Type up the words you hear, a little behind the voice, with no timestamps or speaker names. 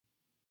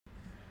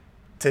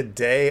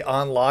Today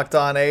on Locked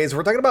On A's,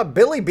 we're talking about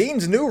Billy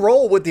Beane's new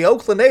role with the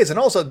Oakland A's and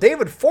also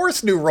David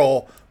Forst's new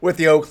role with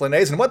the Oakland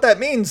A's and what that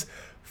means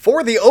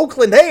for the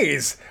Oakland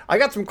A's. I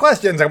got some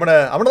questions. I'm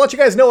gonna let you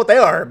guys know what they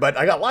are, but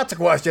I got lots of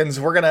questions.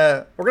 We're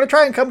gonna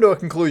try and come to a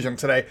conclusion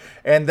today,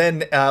 and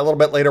then a little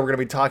bit later we're gonna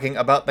be talking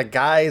about the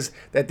guys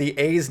that the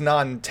A's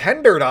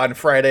non-tendered on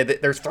Friday.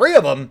 There's three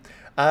of them.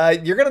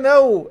 You're going to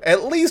know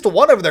at least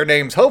one of their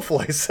names,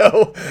 hopefully.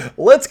 So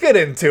let's get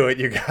into it,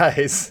 you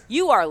guys.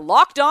 You are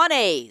Locked On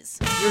A's,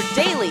 your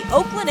daily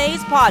Oakland A's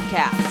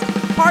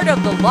podcast. Part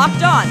of the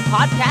Locked On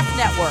Podcast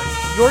Network,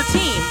 your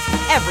team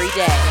every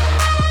day.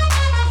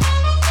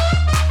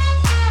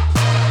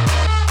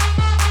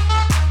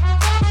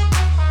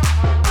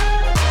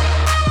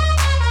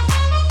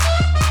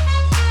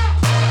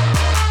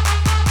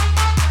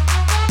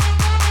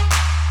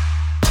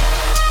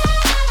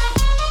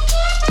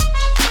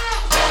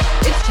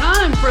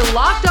 For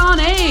Locked On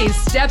A's,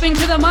 stepping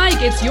to the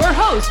mic, it's your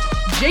host,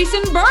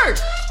 Jason Burke.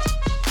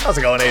 How's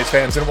it going, A's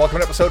fans? And welcome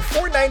to episode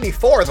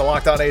 494 of the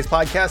Locked On A's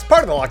podcast,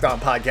 part of the Locked On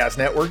Podcast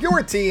Network,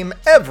 your team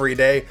every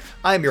day.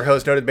 I'm your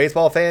host, noted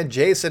baseball fan,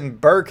 Jason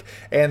Burke,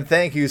 and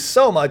thank you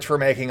so much for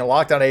making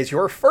Locked On A's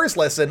your first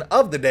listen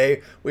of the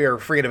day. We are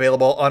free and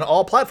available on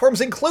all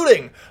platforms,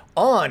 including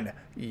on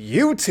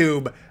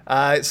YouTube.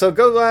 So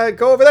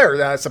go over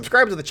there,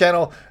 subscribe to the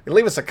channel,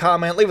 leave us a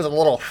comment, leave us a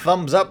little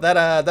thumbs up.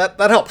 That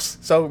helps.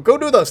 So go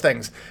do those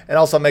things, and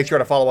also make sure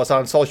to follow us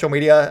on social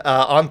media,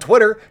 on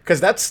Twitter, because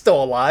that's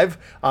still alive,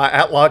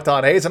 at Locked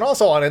On A's, and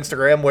also on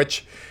Instagram,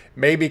 which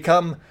may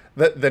become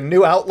the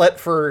new outlet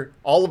for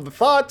all of the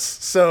thoughts.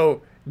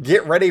 So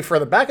get ready for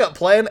the backup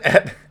plan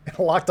at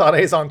Locked On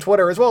A's on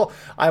Twitter as well.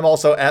 I'm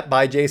also at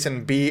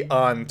 @ByJasonB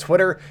on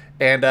Twitter.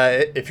 And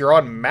if you're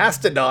on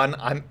Mastodon,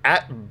 I'm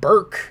at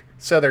Burke.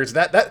 So there's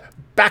that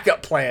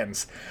backup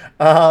plans.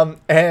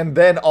 And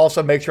then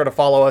also make sure to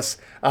follow us,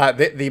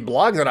 the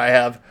blog that I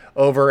have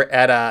over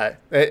at,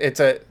 it's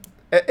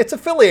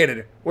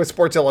affiliated with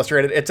Sports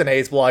Illustrated. It's an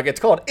A's blog.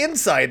 It's called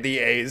Inside the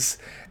A's.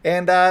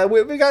 And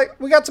we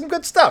got some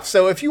good stuff.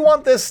 So if you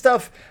want this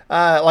stuff,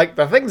 like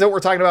the things that we're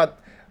talking about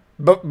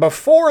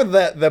before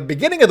the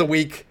beginning of the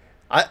week,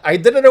 I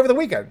did it over the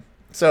weekend.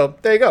 So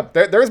there you go.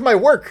 There's my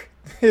work.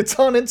 It's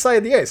on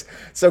Inside the A's.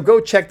 So go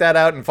check that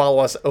out and follow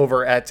us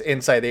over at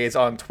Inside the A's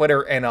on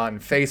Twitter and on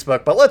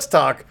Facebook. But let's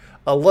talk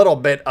a little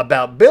bit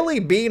about Billy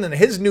Beane and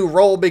his new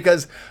role,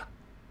 because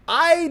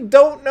I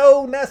don't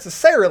know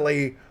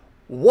necessarily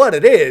what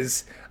it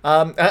is.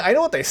 I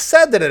know what they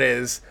said that it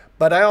is,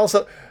 but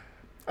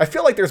I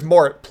feel like there's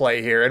more at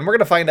play here, and we're going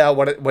to find out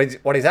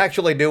what he's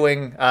actually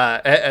doing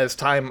as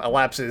time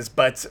elapses.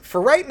 But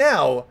for right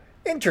now,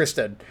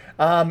 interested.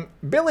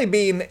 Billy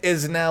Beane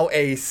is now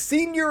a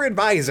senior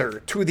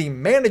advisor to the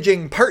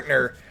managing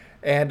partner,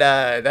 and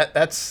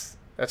that's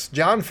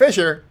John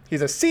Fisher.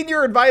 He's a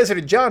senior advisor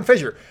to John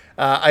Fisher.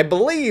 I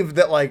believe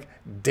that like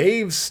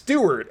Dave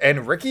Stewart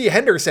and Ricky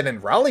Henderson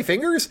and Raleigh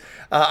Fingers,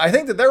 I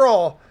think that they're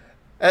all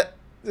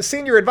the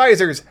senior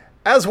advisors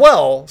as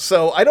well.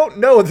 So I don't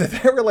know that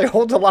that really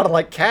holds a lot of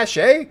like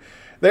cachet.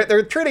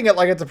 They're treating it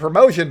like it's a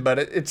promotion, but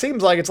it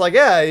seems like it's like,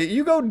 yeah,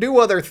 you go do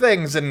other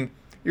things and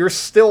you're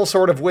still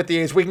sort of with the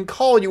A's. We can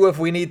call you if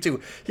we need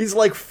to. He's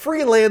like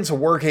freelance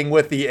working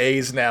with the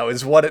A's now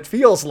is what it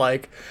feels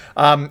like.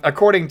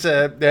 According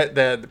to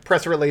the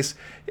press release,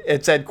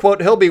 it said,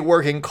 quote, he'll be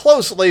working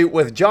closely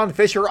with John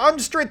Fisher on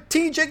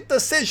strategic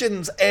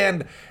decisions.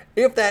 And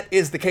if that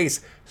is the case,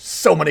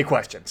 so many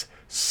questions.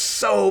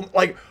 So,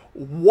 like,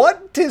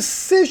 what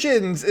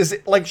decisions is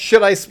it? Like,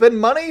 should I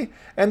spend money?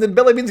 And then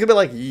Billy Beane's going to be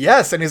like,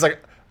 yes. And he's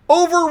like,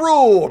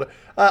 overruled.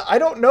 I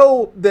don't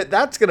know that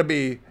that's going to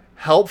be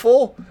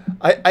helpful.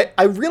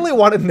 I really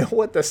want to know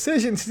what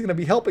decisions he's going to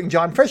be helping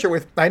John Fisher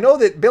with. I know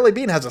that Billy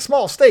Beane has a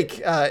small stake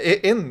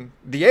in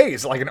the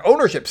A's, like an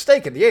ownership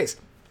stake in the A's.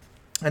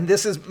 And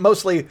this is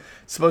mostly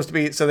supposed to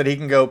be so that he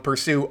can go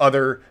pursue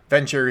other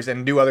ventures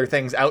and do other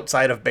things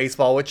outside of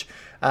baseball, which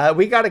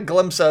we got a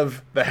glimpse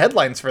of the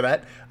headlines for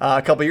that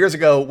a couple years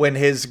ago when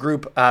his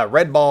group,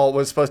 Red Ball,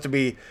 was supposed to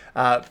be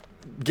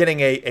getting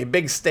a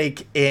big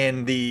stake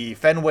in the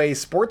Fenway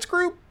Sports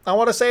Group, I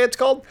want to say it's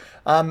called,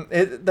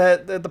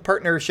 the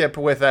partnership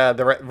with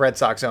the Red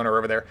Sox owner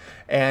over there.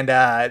 And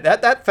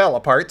that fell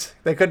apart.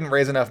 They couldn't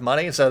raise enough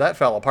money, so that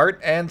fell apart.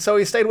 And so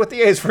he stayed with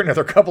the A's for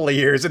another couple of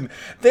years and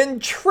then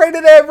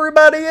traded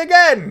everybody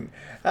again.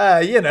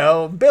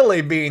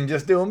 Billy Beane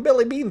just doing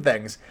Billy Beane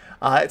things.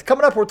 It's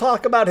coming up, we'll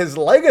talk about his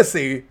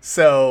legacy.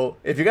 So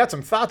if you got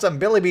some thoughts on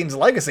Billy Beane's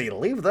legacy,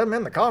 leave them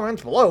in the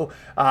comments below,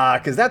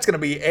 because that's going to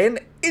be an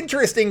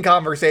interesting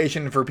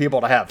conversation for people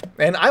to have.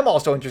 And I'm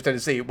also interested to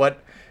see what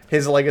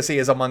his legacy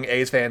is among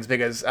A's fans,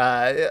 because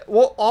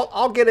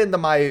I'll get into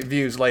my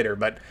views later,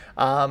 but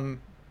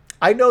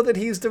I know that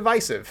he's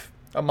divisive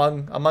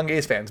among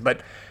A's fans.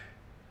 But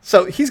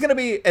so he's going to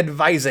be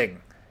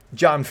advising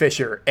John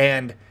Fisher,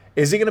 and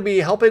is he going to be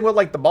helping with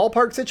like the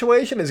ballpark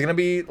situation? Is he going to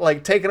be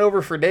like taking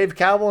over for Dave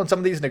Kaval in some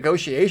of these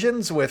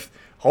negotiations with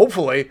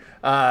hopefully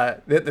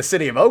the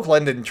city of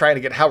Oakland and trying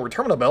to get Howard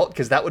Terminal built?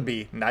 Because that would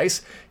be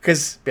nice,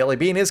 because Billy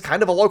Beane is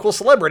kind of a local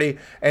celebrity,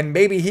 and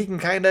maybe he can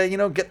kind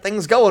of, get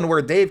things going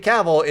where Dave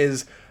Kaval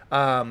is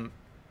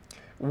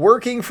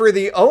working for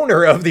the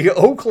owner of the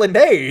Oakland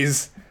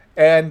A's.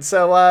 And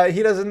so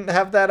he doesn't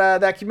have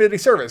that community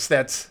service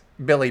that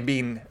Billy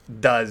Beane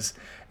does.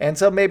 And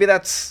so maybe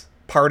that's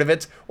part of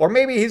it. Or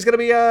maybe he's going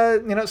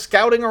to be,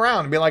 scouting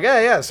around and be like,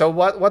 yeah, so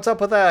what's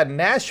up with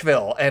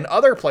Nashville and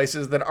other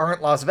places that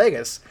aren't Las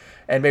Vegas?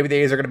 And maybe the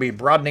A's are going to be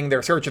broadening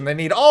their search, and they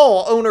need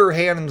all owner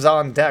hands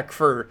on deck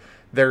for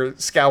their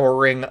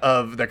scouring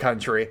of the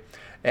country.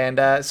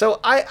 And so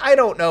I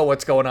don't know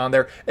what's going on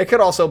there. It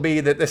could also be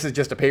that this is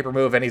just a paper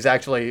move and he's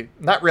actually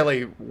not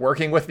really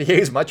working with the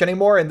A's much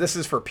anymore, and this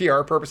is for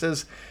PR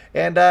purposes.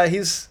 And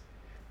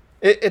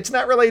it's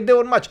not really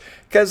doing much,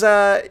 because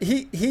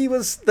he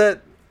was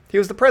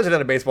the president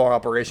of baseball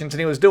operations,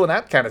 and he was doing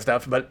that kind of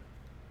stuff. But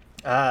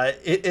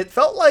it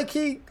felt like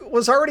he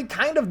was already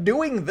kind of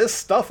doing this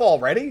stuff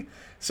already.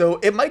 So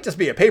it might just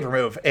be a paper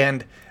move.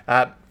 And,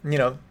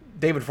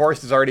 David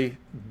Forst has already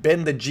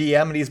been the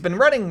GM, and he's been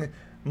running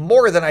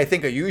more than I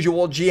think a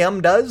usual GM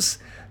does.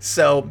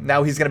 So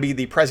now he's going to be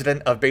the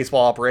president of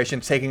baseball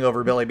operations, taking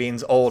over Billy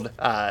Beane's old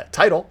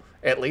title,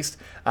 at least.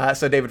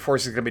 So David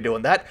Forst is going to be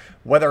doing that.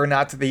 Whether or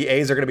not the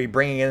A's are going to be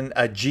bringing in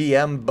a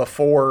GM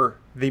before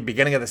the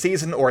beginning of the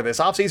season or this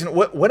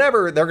offseason,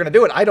 whenever they're going to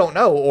do it, I don't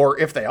know, or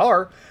if they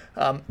are.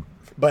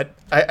 But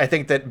I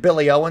think that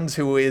Billy Owens,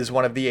 who is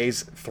one of the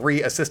A's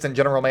 3 assistant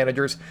general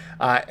managers,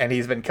 and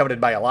he's been coveted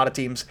by a lot of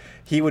teams,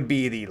 he would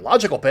be the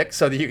logical pick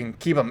so that you can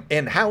keep him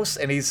in-house,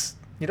 and he's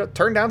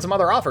turned down some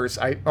other offers,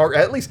 or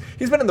at least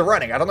he's been in the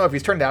running. I don't know if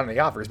he's turned down any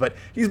offers, but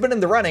he's been in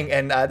the running,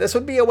 and this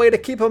would be a way to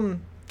keep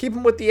him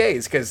with the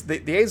A's, because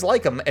the A's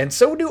like him, and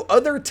so do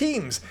other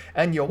teams,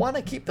 and you'll want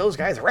to keep those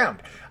guys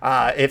around.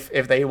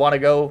 If they want to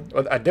go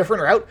a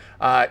different route,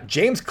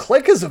 James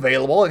Click is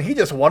available, and he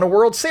just won a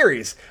World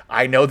Series.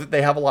 I know that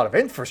they have a lot of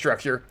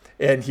infrastructure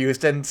in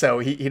Houston, so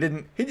he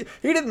didn't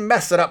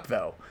mess it up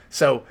though.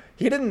 So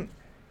he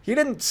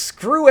didn't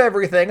screw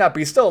everything up.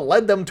 He still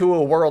led them to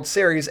a World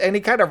Series, and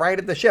he kind of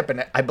righted the ship.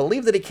 And I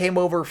believe that he came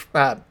over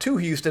to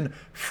Houston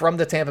from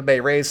the Tampa Bay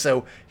Rays,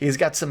 so he's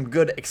got some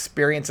good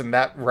experience in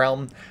that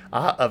realm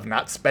of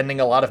not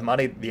spending a lot of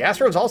money. The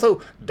Astros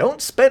also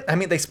don't spend,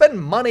 they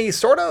spend money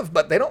sort of,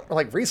 but they don't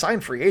re-sign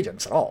free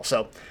agents at all.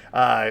 So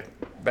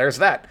there's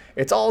that.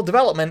 It's all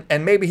development,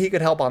 and maybe he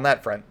could help on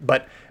that front.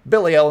 But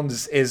Billy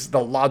Owens is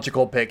the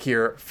logical pick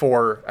here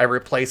for a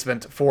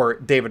replacement for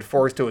David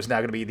Forst, who is now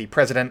going to be the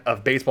president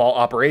of baseball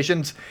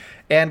operations.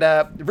 And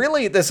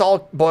really, this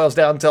all boils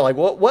down to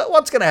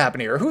what's going to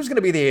happen here? Who's going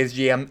to be the A's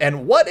GM?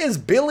 And what is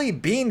Billy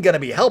Beane going to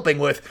be helping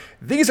with?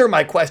 These are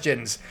my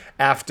questions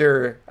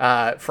after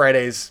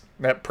Friday's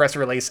press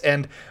release,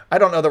 and I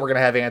don't know that we're going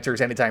to have answers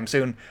anytime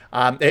soon.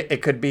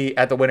 It could be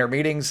at the winter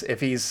meetings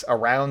if he's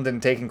around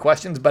and taking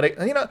questions, but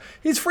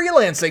he's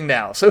freelancing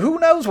now, so who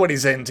knows what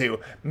he's into.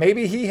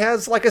 Maybe he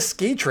has a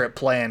ski trip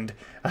planned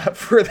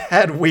for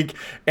that week,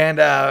 and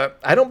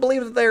I don't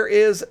believe that there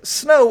is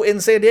snow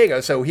in San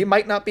Diego, so he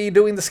might not be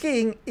doing the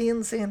skiing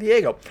in San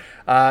Diego.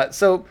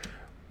 So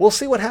we'll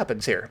see what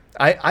happens here.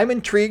 I'm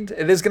intrigued.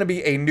 It is going to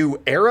be a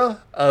new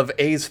era of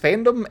A's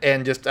fandom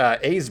and just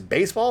A's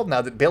baseball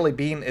now that Billy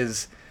Beane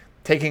is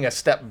taking a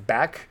step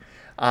back.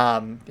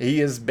 He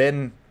has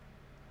been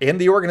in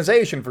the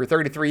organization for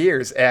 33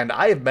 years, and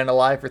I have been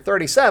alive for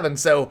 37,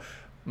 so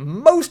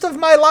most of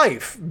my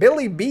life,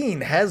 Billy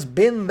Beane has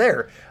been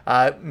there.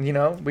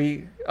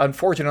 We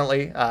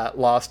unfortunately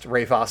lost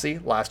Ray Fosse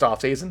last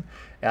offseason.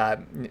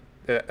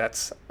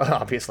 That's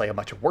obviously a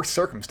much worse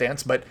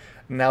circumstance, but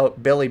now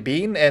Billy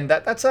Beane, and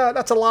that's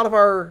a lot of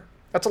our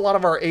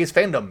A's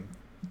fandom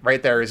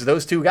right there, is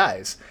those two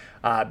guys,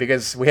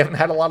 because we haven't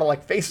had a lot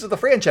of faces of the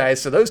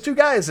franchise. So those two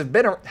guys had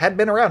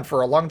been around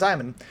for a long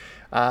time,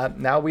 and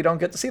now we don't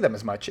get to see them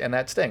as much, and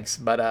that stinks.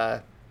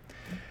 But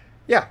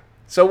yeah,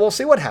 so we'll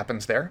see what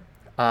happens there.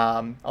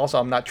 Also,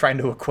 I'm not trying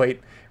to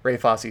equate Ray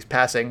Fosse's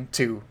passing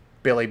to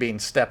Billy Beane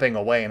stepping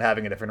away and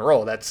having a different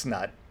role. That's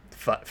not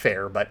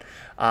fair, but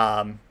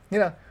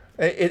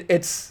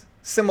it's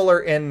similar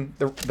in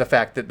the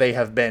fact that they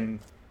had been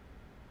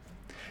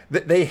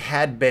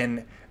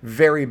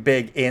very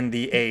big in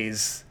the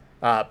A's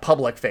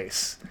public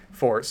face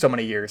for so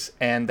many years,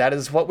 and that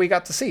is what we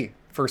got to see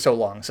for so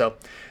long. So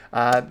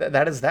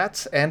that is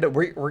that, and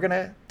we're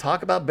gonna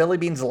talk about Billy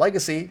Beane's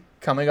legacy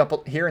coming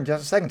up here in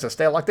just a second. So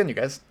stay locked in, you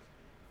guys.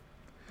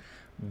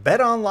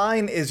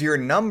 BetOnline is your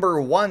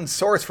 #1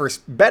 source for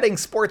betting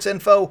sports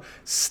info,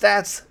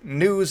 stats,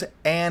 news,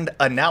 and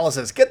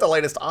analysis. Get the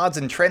latest odds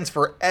and trends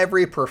for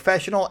every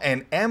professional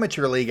and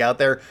amateur league out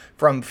there,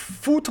 from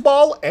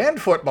football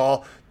and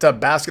football to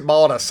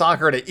basketball to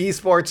soccer to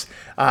esports.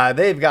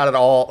 They've got it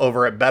all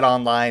over at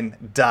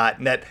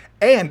betonline.net.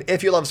 And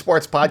if you love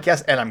sports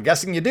podcasts, and I'm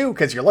guessing you do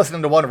because you're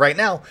listening to one right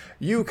now,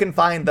 you can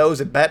find those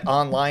at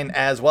BetOnline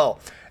as well.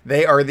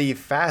 They are the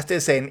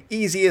fastest and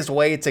easiest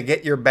way to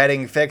get your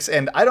betting fix.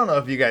 And I don't know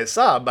if you guys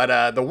saw,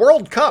 but the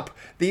World Cup,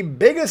 the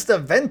biggest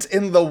event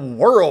in the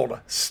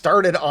world,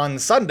 started on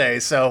Sunday.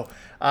 So,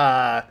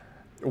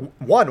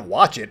 one,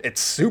 watch it.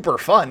 It's super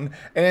fun.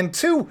 And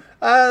two,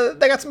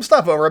 they got some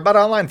stuff over at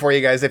BetOnline for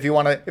you guys if you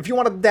want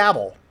to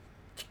dabble.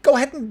 Go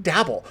ahead and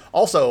dabble.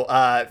 Also,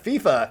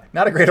 FIFA,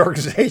 not a great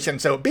organization,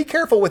 so be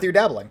careful with your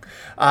dabbling.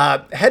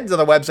 Head to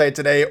the website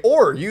today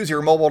or use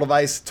your mobile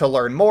device to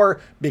learn more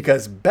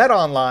because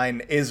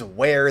BetOnline is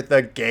where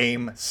the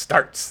game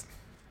starts.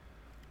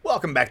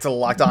 Welcome back to the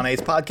Locked On A's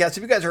podcast.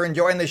 If you guys are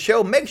enjoying this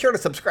show, make sure to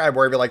subscribe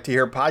wherever you like to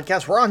hear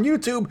podcasts. We're on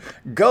YouTube.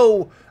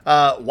 Go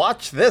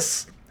watch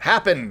this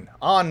happen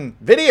on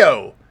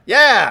video.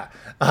 Yeah.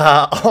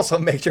 Also,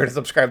 make sure to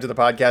subscribe to the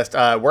podcast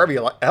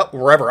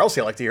wherever else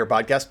you like to hear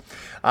podcasts.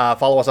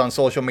 Follow us on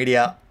social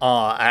media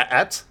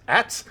at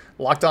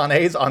Locked On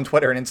A's on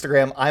Twitter and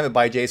Instagram. I'm at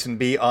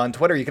 @ByJasonB on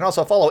Twitter. You can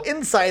also follow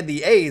Inside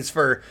the A's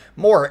for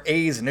more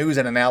A's news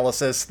and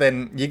analysis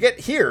than you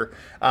get here.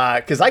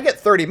 Because I get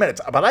 30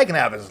 minutes, but I can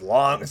have as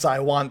long as I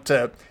want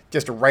to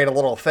just write a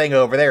little thing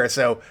over there.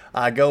 So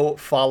go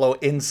follow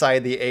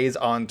Inside the A's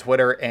on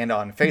Twitter and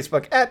on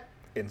Facebook at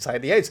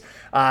Inside the A's.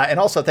 And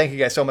also, thank you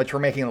guys so much for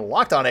making the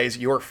Locked On A's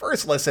your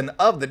first listen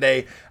of the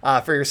day.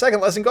 For your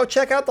second listen, go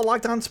check out the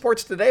Locked On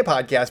Sports Today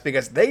podcast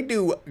because they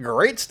do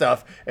great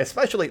stuff,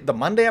 especially the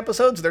Monday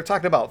episodes. They're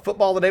talking about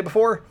football the day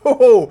before.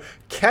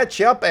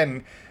 Catch up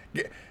and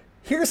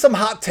here's some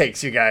hot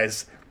takes, you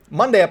guys.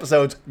 Monday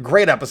episodes,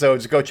 great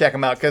episodes. Go check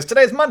them out because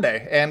today's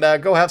Monday and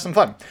go have some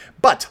fun.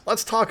 But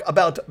let's talk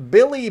about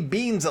Billy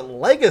Beane's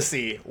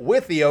legacy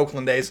with the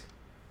Oakland A's.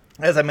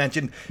 As I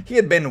mentioned, he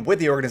had been with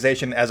the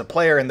organization as a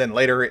player and then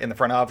later in the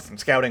front office and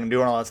scouting and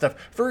doing all that stuff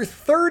for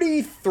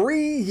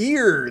 33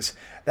 years.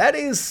 That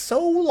is so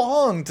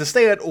long to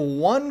stay at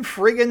one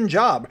friggin'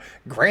 job.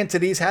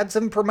 Granted, he's had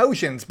some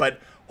promotions,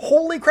 but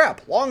holy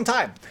crap, long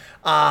time.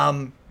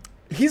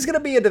 He's going to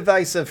be a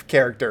divisive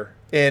character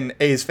in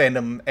A's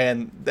fandom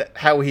and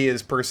how he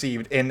is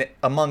perceived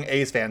among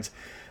A's fans.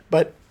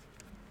 But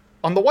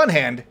on the one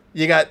hand,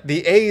 you got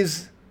the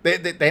A's.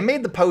 They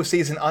made the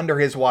postseason under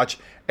his watch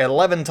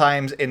 11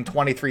 times in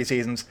 23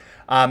 seasons.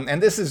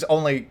 And this is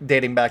only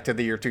dating back to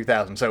the year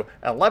 2000. So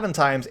 11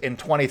 times in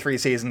 23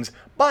 seasons.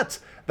 But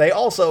they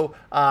also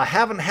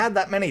haven't had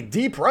that many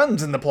deep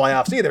runs in the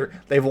playoffs either.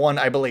 They've won,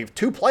 I believe,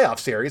 2 playoff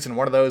series. And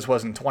one of those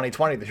was in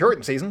 2020, the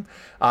shortened season,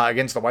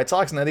 against the White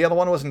Sox. And then the other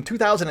one was in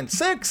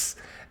 2006.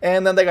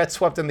 And then they got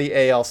swept in the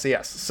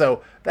ALCS.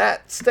 So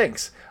that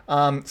stinks.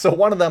 So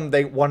one of them,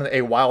 they won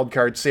a wild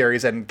card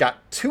series and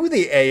got to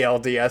the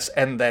ALDS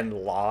and then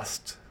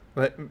lost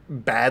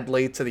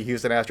badly to the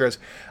Houston Astros.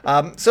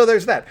 So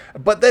there's that.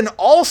 But then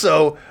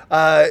also,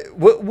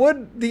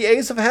 would the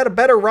A's have had a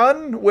better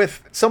run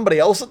with somebody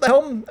else at the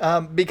helm?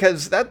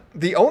 Because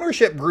the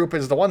ownership group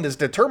is the one that's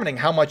determining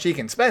how much he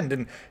can spend.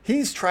 And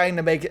he's trying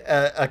to make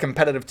a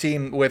competitive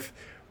team with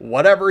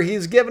whatever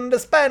he's given to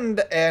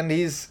spend. And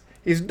he's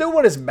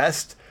doing his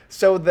best.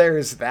 So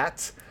there's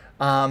that.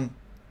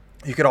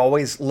 You could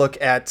always look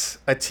at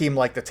a team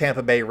like the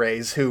Tampa Bay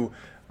Rays, who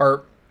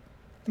are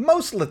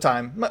most of the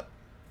time,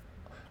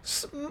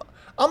 I'm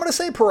going to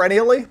say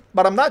perennially,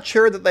 but I'm not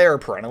sure that they are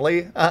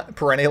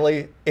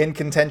perennially in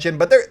contention,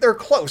 but they're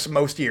close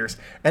most years,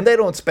 and they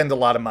don't spend a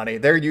lot of money.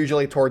 They're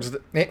usually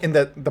in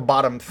the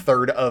bottom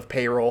third of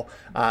payroll,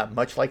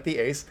 much like the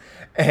A's,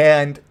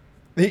 and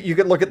you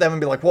could look at them and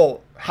be like,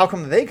 well, how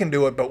come they can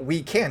do it, but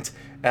we can't?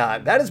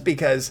 That is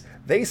because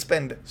they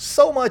spend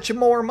so much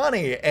more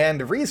money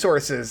and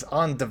resources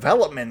on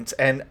development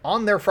and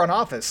on their front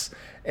office,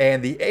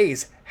 and the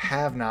A's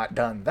have not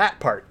done that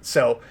part.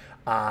 So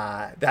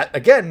that,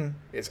 again,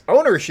 is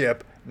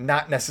ownership,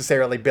 not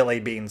necessarily Billy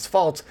Beane's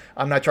fault.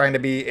 I'm not trying to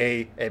be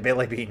a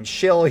Billy Beane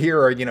shill here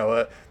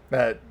or,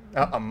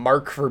 a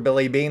mark for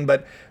Billy Beane,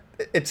 but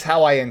it's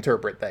how I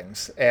interpret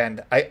things.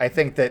 And I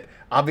think that,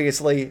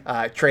 obviously,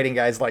 trading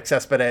guys like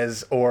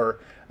Cespedes or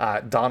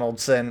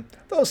Donaldson,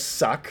 those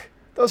suck.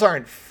 Those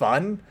aren't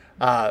fun.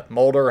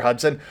 Mulder,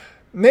 Hudson.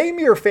 Name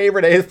your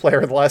favorite A's player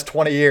of the last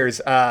 20 years.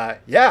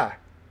 Yeah,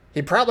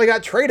 he probably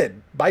got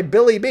traded by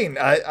Billy Beane.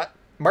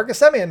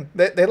 Marcus Semien,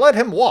 they let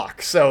him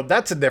walk, so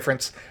that's a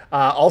difference.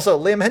 Also,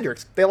 Liam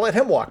Hendricks, they let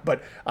him walk,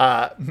 but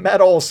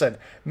Matt Olson,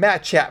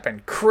 Matt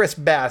Chapman, Chris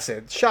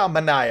Bassett, Sean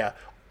Manaea,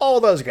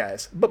 all those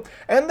guys.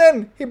 And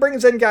then he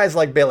brings in guys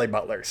like Bailey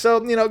Butler. So,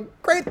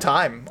 great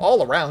time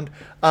all around.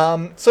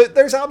 So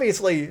there's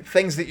obviously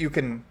things that you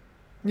can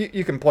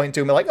point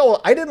to and be like,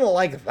 oh, I didn't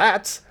like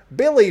that.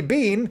 Billy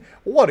Beane,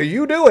 what are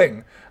you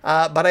doing?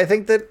 But I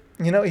think that,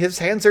 his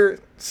hands are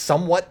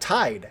somewhat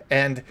tied.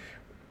 And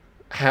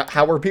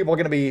how are people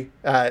going to be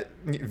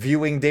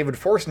viewing David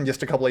Forst in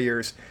just a couple of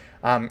years?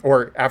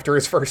 or after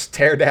his first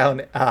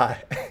teardown.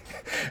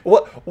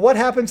 What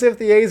happens if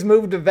the A's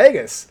move to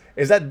Vegas?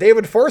 Is that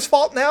David Forst's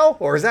fault now,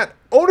 or is that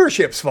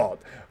ownership's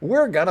fault?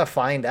 We're gonna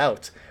find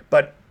out.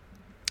 But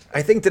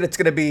I think that it's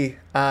gonna be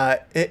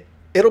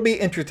it'll be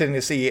interesting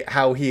to see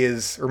how he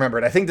is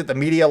remembered. I think that the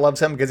media loves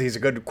him because he's a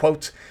good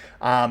quote,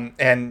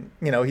 and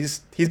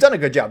he's done a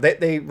good job.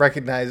 They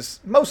recognize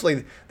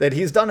mostly that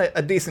he's done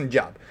a decent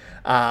job.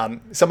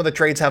 Some of the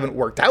trades haven't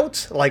worked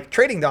out. Like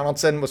trading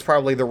Donaldson was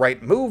probably the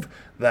right move.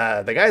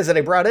 The guys that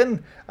they brought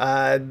in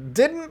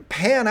didn't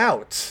pan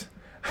out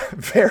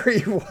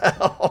very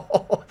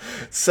well.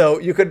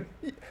 So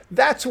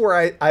that's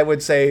where I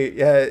would say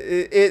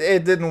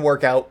it didn't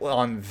work out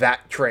on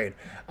that trade.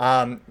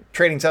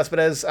 Trading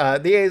Cespedes,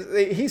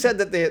 he said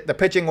that the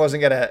pitching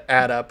wasn't going to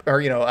add up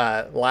or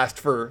last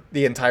for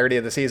the entirety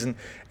of the season,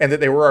 and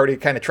that they were already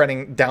kind of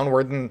trending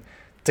downward. And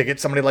to get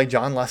somebody like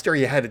John Lester,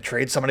 you had to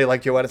trade somebody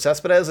like Yoenis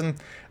Cespedes, and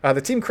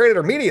the team created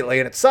immediately,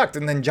 and it sucked.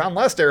 And then John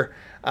Lester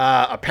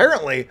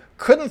apparently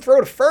couldn't throw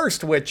to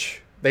first,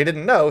 which they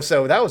didn't know,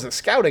 so that was a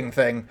scouting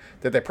thing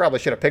that they probably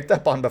should have picked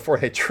up on before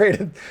they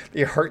traded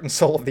the heart and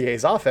soul of the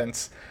A's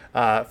offense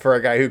for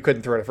a guy who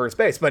couldn't throw to first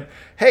base. But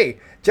hey,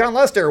 John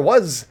Lester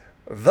was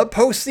the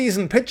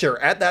postseason pitcher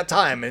at that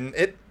time, and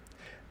it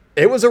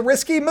was a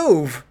risky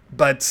move,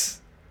 but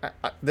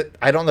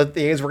I don't know that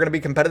the A's were going to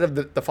be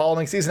competitive the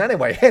following season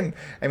anyway. And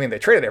I mean, they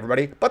traded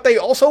everybody, but they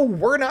also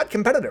were not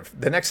competitive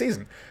the next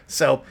season.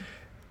 So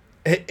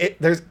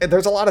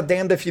there's a lot of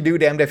damned if you do,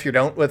 damned if you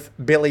don't with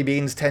Billy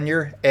Beane's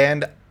tenure,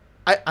 and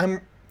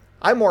I'm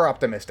more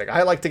optimistic.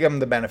 I like to give him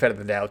the benefit of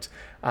the doubt.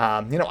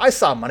 I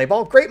saw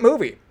Moneyball, great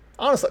movie.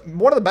 Honestly,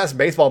 one of the best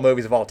baseball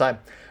movies of all time.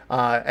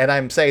 And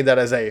I'm saying that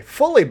as a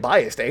fully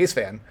biased A's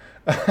fan.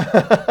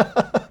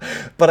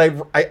 But I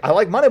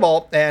like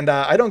Moneyball, and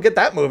I don't get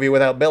that movie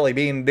without Billy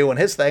Beane doing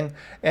his thing.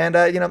 And,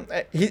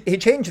 he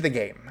changed the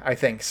game, I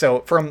think.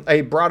 So from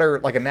a broader,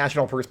 like a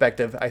national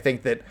perspective, I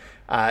think that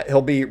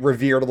he'll be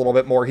revered a little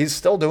bit more. He's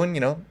still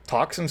doing,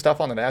 talks and stuff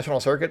on the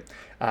national circuit,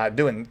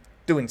 doing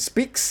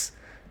speakings.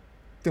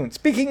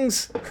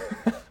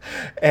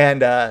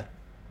 And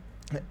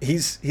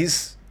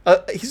he's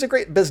a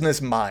great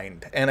business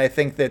mind. And I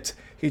think that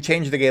he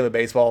changed the game of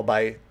baseball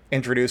by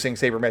introducing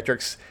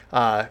sabermetrics,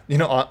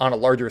 on a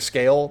larger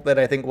scale that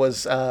I think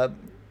was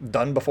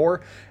done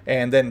before,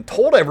 and then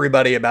told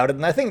everybody about it.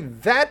 And I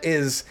think that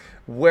is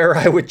where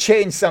I would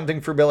change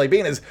something for Billy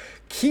Beane, is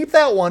keep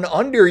that one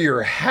under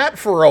your hat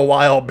for a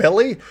while,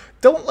 Billy.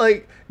 Don't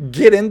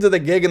get into the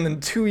gig and then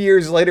 2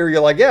 years later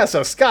you're like, yeah,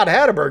 so Scott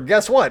Hatteberg,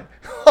 guess what?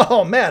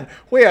 Oh man,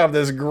 we have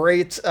this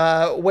great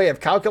way of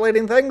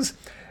calculating things.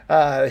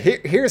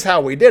 Here's how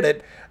we did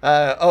it.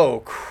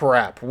 Oh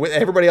crap!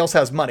 Everybody else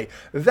has money.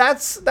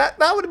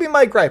 That would be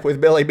my gripe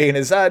with Billy Beane,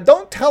 is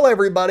don't tell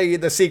everybody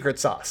the secret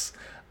sauce.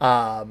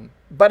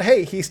 But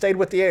hey, he stayed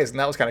with the A's, and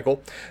that was kind of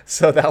cool.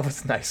 So that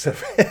was nice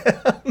of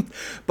him.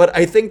 But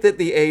I think that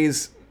the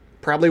A's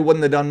probably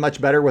wouldn't have done much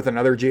better with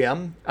another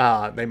GM.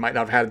 They might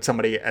not have had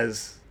somebody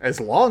as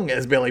long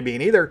as Billy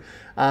Beane either.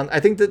 I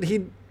think that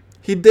he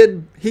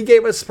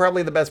gave us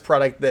probably the best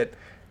product that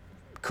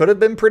could have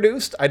been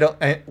produced.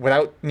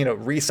 Without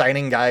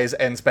re-signing guys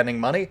and spending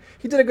money.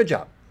 He did a good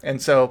job,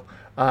 and so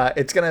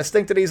it's gonna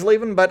stink that he's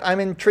leaving. But I'm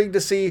intrigued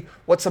to see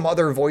what some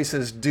other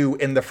voices do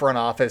in the front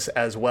office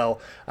as well.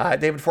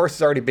 David Forst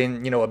has already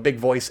been a big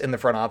voice in the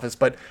front office,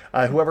 but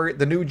whoever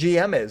the new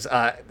GM is,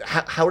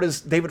 how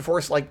does David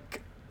Forst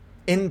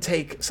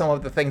intake some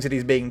of the things that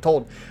he's being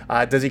told?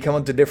 Does he come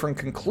up to different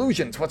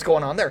conclusions? What's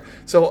going on there?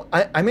 So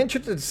I'm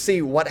interested to see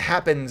what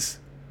happens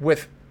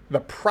with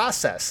the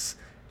process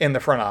in the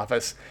front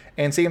office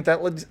and see if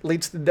that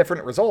leads to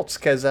different results,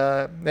 because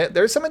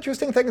there's some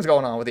interesting things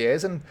going on with the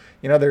A's, and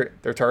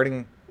they're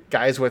targeting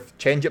guys with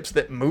changeups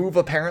that move.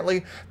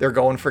 Apparently they're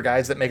going for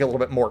guys that make a little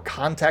bit more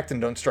contact and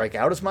don't strike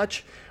out as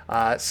much.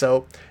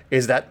 So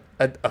is that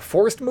a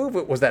Forced move?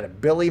 Was that a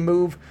Billy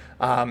move?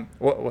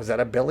 Was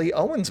that a Billy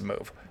Owens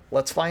move?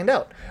 Let's find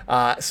out.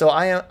 So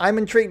I'm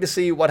intrigued to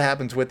see what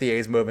happens with the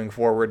A's moving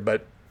forward,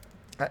 but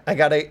I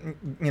gotta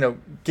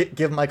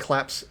give my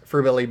claps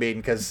for Billy Beane,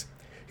 because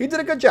he did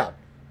a good job.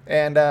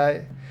 And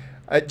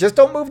just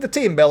don't move the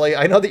team, Billy.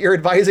 I know that you're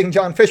advising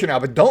John Fisher now,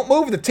 but don't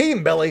move the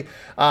team, Billy.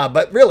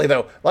 But really,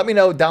 though, let me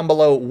know down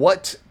below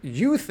what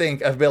you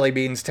think of Billy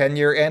Beane's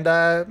tenure, and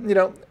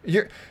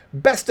your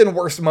best and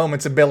worst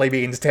moments of Billy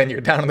Beane's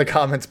tenure down in the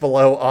comments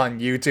below on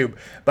YouTube.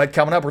 But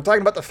coming up, we're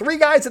talking about the 3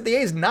 guys that the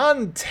A's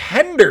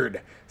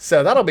non-tendered.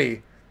 So that'll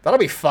be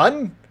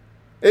fun.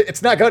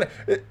 It's not going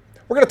to...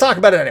 We're going to talk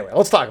about it anyway.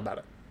 Let's talk about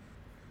it.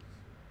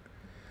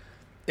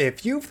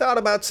 If you've thought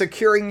about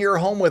securing your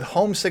home with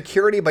home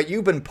security, but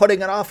you've been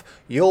putting it off,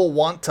 you'll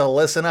want to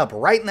listen up.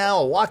 Right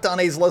now, Locked On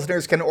A's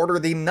listeners can order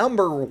the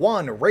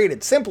 #1 rated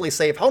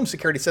SimpliSafe home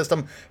security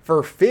system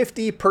for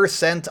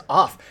 50%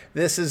 off.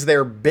 This is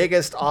their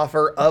biggest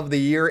offer of the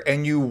year,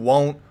 and you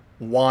won't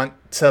want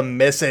to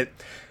miss it.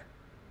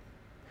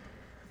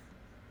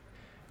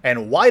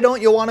 And why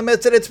don't you want to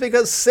miss it? It's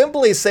because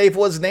SimpliSafe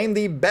was named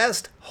the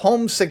best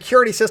home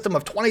security system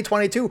of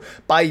 2022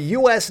 by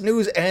U.S.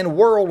 News and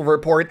World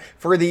Report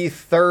for the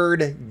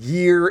third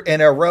year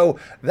in a row.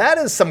 That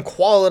is some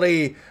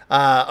quality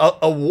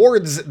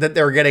awards that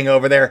they're getting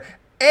over there.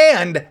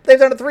 And they've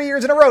done it 3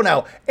 years in a row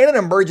now. In an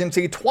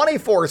emergency,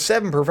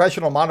 24/7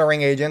 professional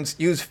monitoring agents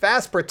use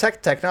Fast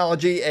Protect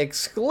technology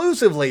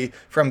exclusively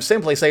from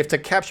SimpliSafe to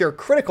capture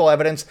critical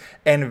evidence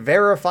and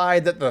verify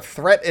that the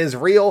threat is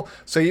real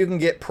so you can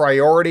get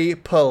priority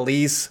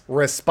police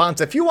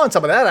response. If you want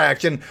some of that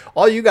action,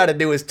 all you got to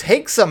do is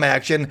take some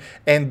action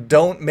and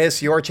don't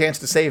miss your chance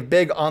to save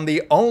big on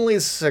the only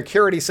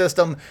security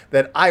system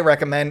that I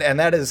recommend, and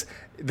that is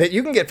that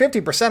you can get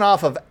 50%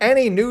 off of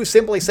any new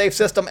SimpliSafe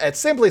system at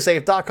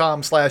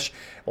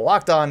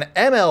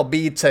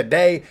simplisafe.com/LockedOnMLB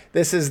today.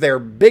 This is their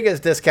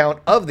biggest discount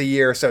of the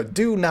year, so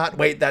do not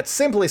wait. That's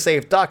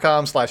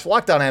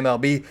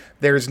simplisafe.com/LockedOnMLB.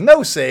 There's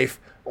no safe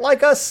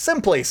like a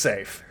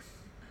SimpliSafe.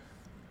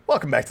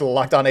 Welcome back to the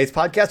Locked On A's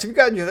podcast. If you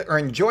guys are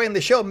enjoying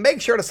the show,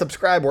 make sure to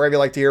subscribe wherever you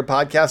like to hear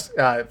podcasts.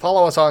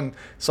 Follow us on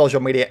social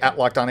media at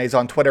Locked On A's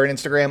on Twitter and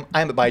Instagram.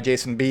 I'm at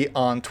 @JasonB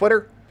on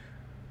Twitter.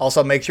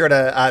 Also, make sure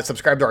to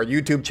subscribe to our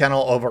YouTube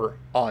channel over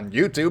on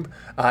YouTube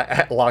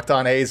at Locked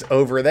On A's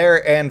over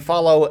there, and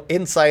follow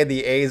Inside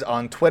the A's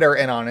on Twitter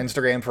and on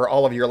Instagram for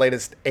all of your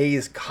latest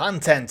A's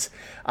content.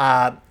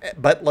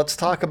 But let's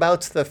talk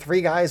about the three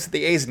guys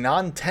the A's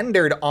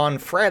non-tendered on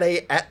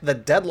Friday at the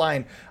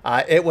deadline.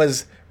 It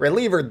was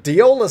reliever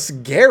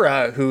Deolis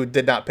Guerra, who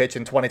did not pitch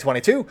in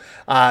 2022,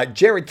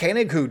 Jared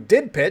Koenig, who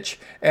did pitch,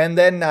 and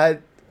then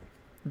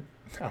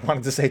I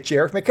wanted to say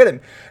Jerick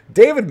McKinnon.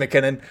 David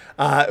McKinnon,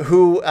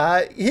 who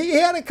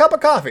he had a cup of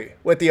coffee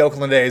with the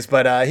Oakland A's,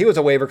 but he was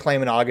a waiver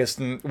claim in August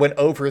and went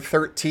 0 for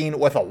 13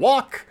 with a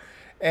walk.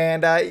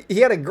 And he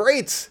had a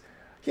great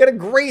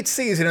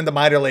season in the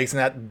minor leagues, and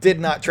that did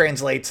not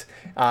translate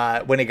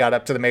when he got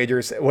up to the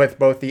majors with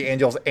both the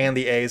Angels and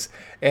the A's.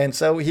 And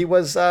so he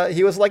was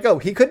like, oh,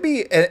 he could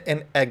be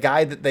a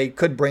guy that they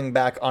could bring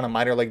back on a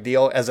minor league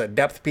deal as a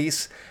depth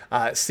piece.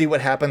 See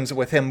what happens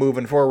with him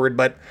moving forward,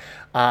 but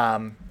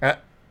I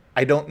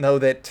don't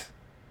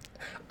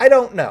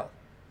know.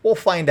 We'll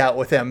find out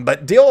with him.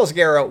 But Deolis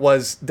Guerra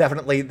was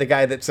definitely the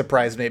guy that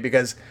surprised me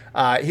because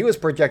he was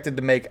projected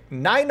to make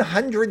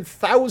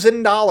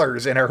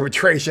 $900,000 in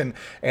arbitration,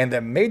 and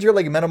the major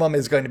league minimum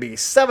is going to be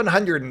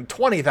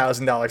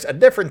 $720,000, a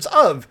difference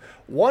of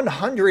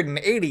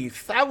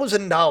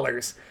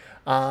 $180,000.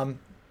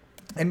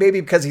 And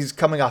maybe because he's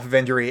coming off of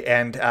injury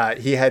and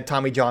he had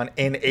Tommy John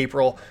in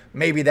April,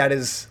 maybe that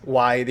is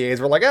why the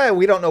A's were like,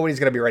 we don't know when he's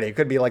going to be ready. It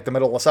could be like the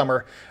middle of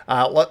summer.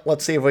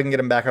 Let's see if we can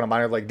get him back on a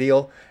minor league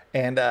deal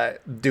and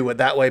do it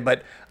that way.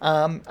 But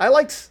I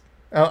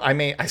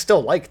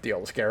still like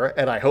Deolis Guerra,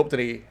 and I hope that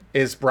he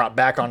is brought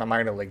back on a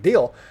minor league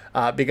deal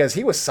because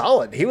he was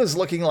solid. He was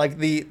looking like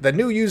the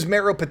new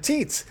Yusmeiro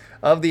Petit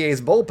of the A's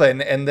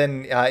bullpen, and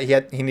then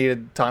he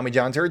needed Tommy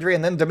John surgery,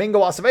 and then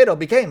Domingo Acevedo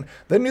became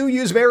the new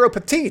Yusmeiro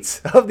Petit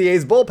of the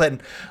A's bullpen.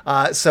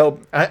 So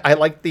I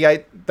like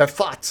the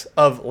thought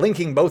of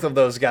linking both of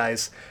those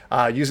guys,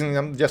 using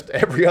them just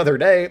every other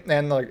day,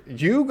 and like,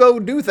 you go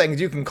do things.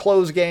 You can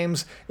close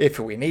games if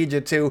we need you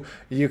to.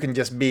 You can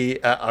just be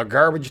a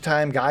garbage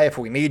time guy if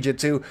we need you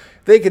to.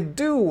 They could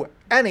do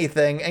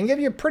anything and give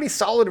you pretty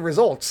solid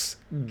results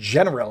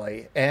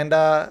generally. And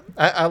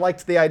I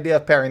liked the idea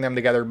of pairing them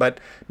together, but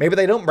maybe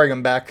they don't bring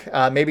him back.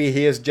 Maybe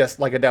he is just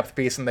like a depth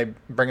piece and they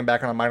bring him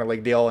back on a minor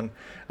league deal, and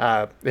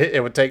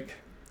it would take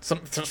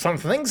some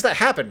things that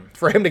happen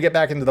for him to get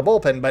back into the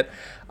bullpen. But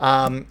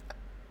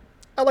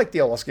I like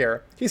Deolis Guerra.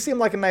 He seemed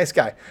like a nice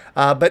guy.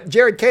 But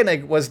Jared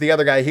Koenig was the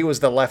other guy. He was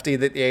the lefty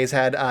that the A's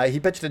had.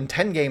 He pitched in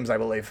 10 games, I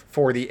believe,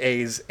 for the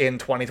A's in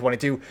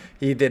 2022.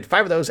 He did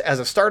 5 of those as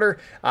a starter.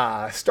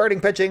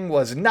 Starting pitching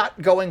was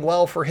not going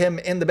well for him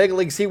in the big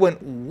leagues. He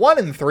went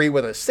 1-3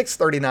 with a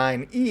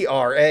 6.39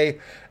 ERA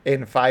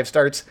in 5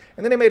 starts.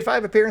 And then he made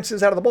 5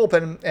 appearances out of the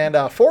bullpen, and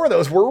 4 of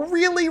those were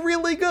really,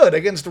 really good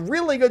against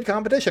really good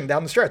competition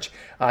down the stretch.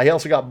 He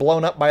also got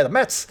blown up by the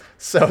Mets,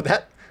 so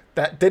that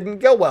didn't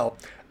go well.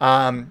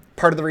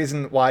 Part of the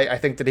reason why I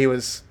think that he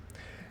was,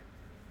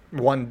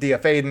 1,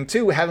 DFA'd, and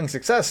 2, having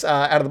success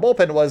out of the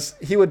bullpen was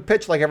he would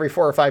pitch like every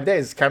 4 or 5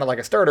 days, kind of like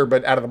a starter,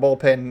 but out of the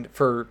bullpen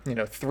for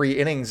 3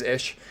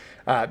 innings-ish,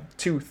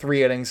 2-3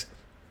 innings.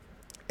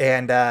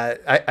 And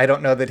I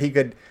don't know that he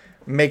could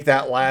make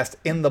that last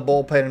in the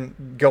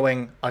bullpen,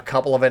 going a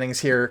couple of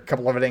innings here, a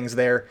couple of innings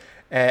there,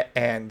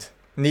 and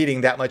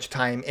needing that much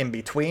time in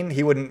between.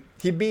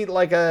 He'd be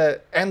like a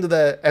end of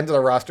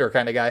the roster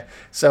kind of guy.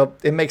 So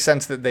it makes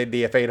sense that they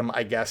DFA'd him,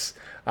 I guess.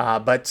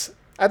 But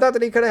I thought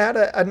that he could have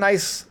had a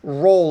nice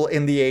role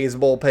in the A's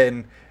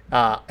bullpen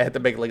at the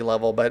big league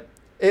level. But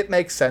it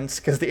makes sense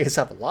because the A's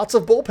have lots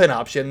of bullpen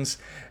options,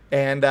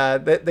 and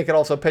they could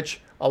also pitch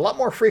a lot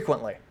more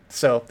frequently.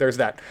 So there's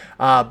that.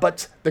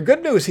 But the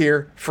good news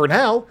here for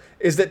now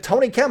is that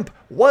Tony Kemp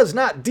was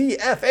not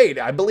DFA'd.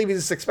 I believe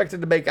he's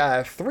expected to make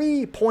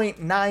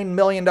 $3.9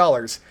 million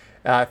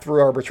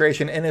through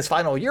arbitration. In his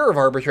final year of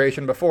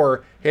arbitration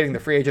before hitting the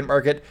free agent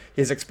market,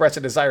 he's expressed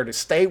a desire to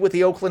stay with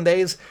the Oakland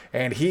A's,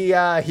 and he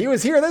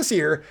was here this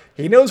year.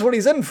 He knows what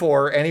he's in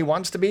for, and he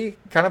wants to be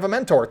kind of a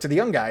mentor to the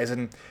young guys,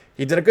 and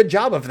he did a good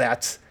job of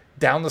that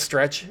down the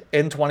stretch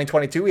in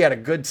 2022. He had a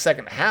good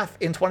second half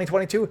in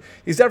 2022.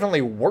 He's definitely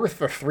worth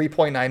the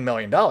 $3.9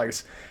 million.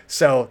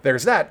 So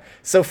there's that.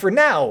 So for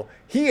now,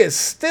 he is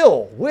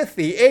still with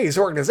the A's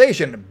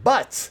organization,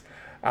 but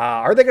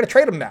are they going to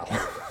trade him now?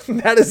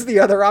 That is the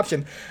other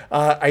option.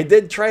 I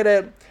did try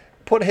to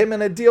put him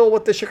in a deal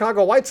with the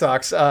Chicago White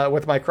Sox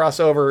with my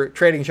crossover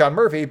trading Sean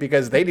Murphy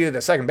because they needed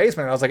a second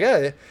baseman. I was like,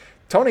 yeah,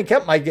 Tony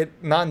Kemp might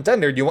get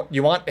non-tendered.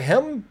 You want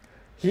him?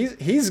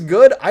 He's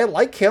good. I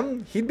like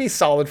him. He'd be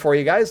solid for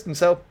you guys. And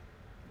so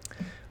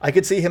I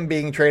could see him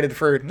being traded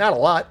for not a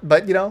lot,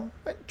 but,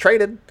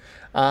 traded.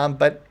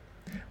 But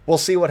we'll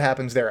see what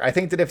happens there. I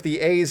think that if the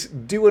A's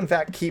do, in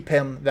fact, keep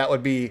him, that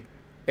would be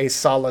a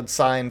solid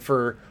sign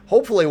for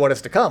hopefully what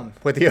is to come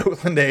with the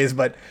Oakland A's.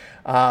 But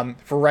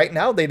for right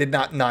now, they did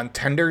not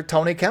non-tender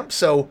Tony Kemp.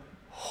 So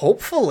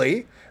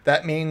hopefully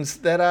that means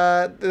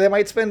that they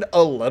might spend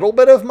a little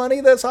bit of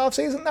money this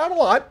offseason. Not a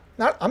lot.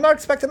 I'm not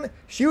expecting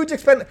huge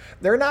expense.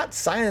 They're not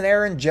signing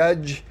Aaron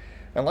Judge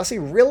unless he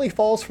really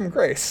falls from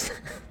grace.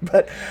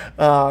 But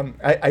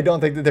I don't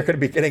think that they're going to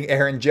be getting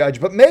Aaron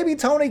Judge. But maybe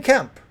Tony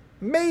Kemp.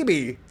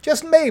 Maybe,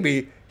 just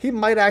maybe, he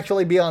might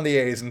actually be on the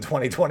A's in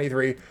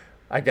 2023.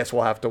 I guess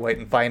we'll have to wait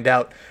and find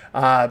out.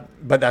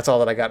 But that's all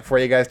that I got for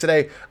you guys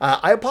today.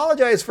 I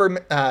apologize for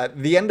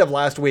the end of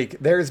last week.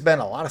 There's been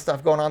a lot of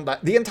stuff going on.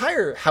 But the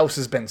entire house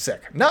has been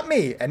sick. Not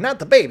me and not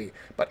the baby,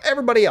 but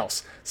everybody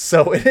else.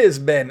 So it has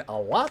been a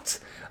lot.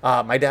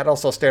 My dad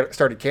also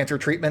started cancer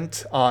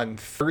treatment on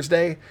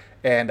Thursday.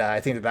 And I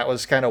think that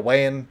was kind of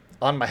weighing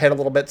on my head a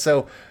little bit.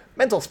 So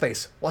mental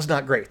space was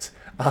not great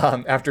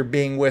after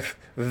being with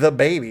the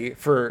baby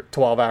for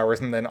 12 hours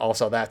and then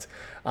also that.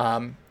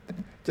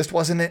 Just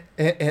wasn't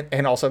it,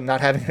 and also not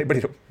having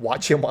anybody to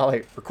watch him while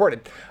I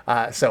recorded.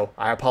 So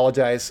I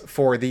apologize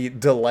for the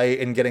delay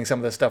in getting some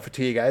of this stuff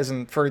to you guys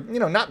and for,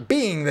 not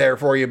being there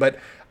for you, but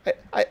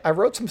I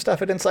wrote some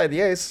stuff at Inside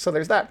the A's, so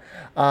there's that.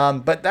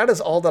 But that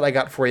is all that I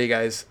got for you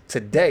guys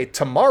today.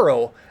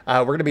 Tomorrow,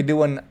 we're going to be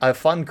doing a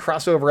fun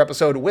crossover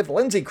episode with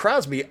Lindsey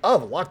Crosby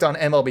of Locked On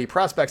MLB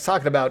Prospects,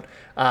 talking about,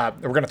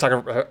 we're going to talk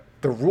about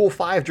the Rule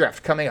 5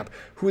 draft coming up,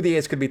 who the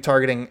A's could be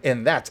targeting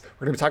in that.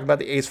 We're going to be talking about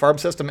the A's farm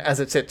system as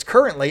it sits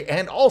currently,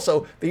 and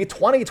also the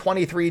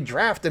 2023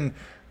 draft and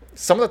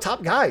some of the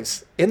top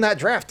guys in that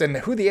draft and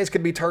who the A's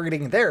could be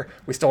targeting there.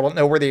 We still don't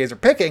know where the A's are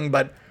picking,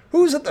 but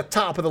who's at the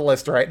top of the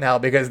list right now,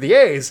 because the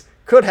A's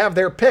could have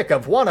their pick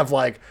of one of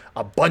like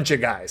a bunch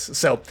of guys.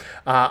 So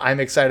I'm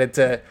excited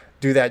to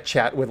do that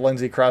chat with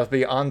Lindsey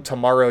Crosby on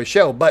tomorrow's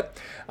show. But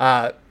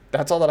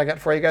that's all that I got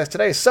for you guys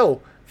today.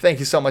 So thank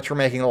you so much for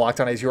making the Locked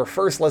On A's your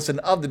first listen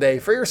of the day.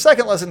 For your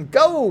second listen,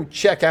 go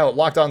check out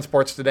Locked On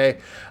Sports Today.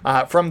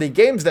 From the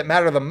games that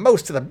matter the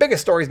most to the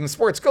biggest stories in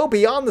sports, go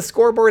beyond the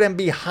scoreboard and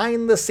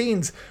behind the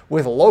scenes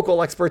with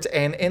local experts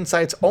and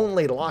insights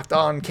only Locked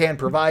On can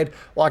provide.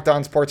 Locked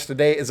On Sports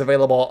Today is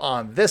available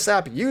on this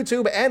app,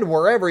 YouTube, and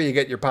wherever you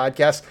get your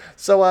podcasts.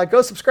 So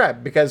go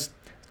subscribe because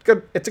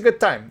it's a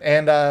good time.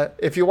 And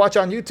if you watch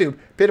on YouTube,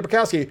 Peter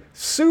Bukowski,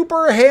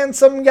 super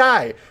handsome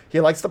guy. He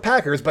likes the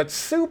Packers, but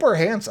super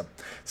handsome.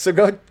 So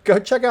go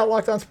check out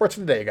Locked On Sports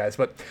Today, guys.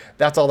 But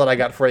that's all that I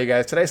got for you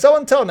guys today. So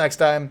until next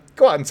time,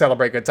 go out and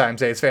celebrate good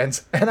times, A's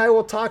fans. And I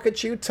will talk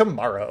at you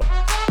tomorrow.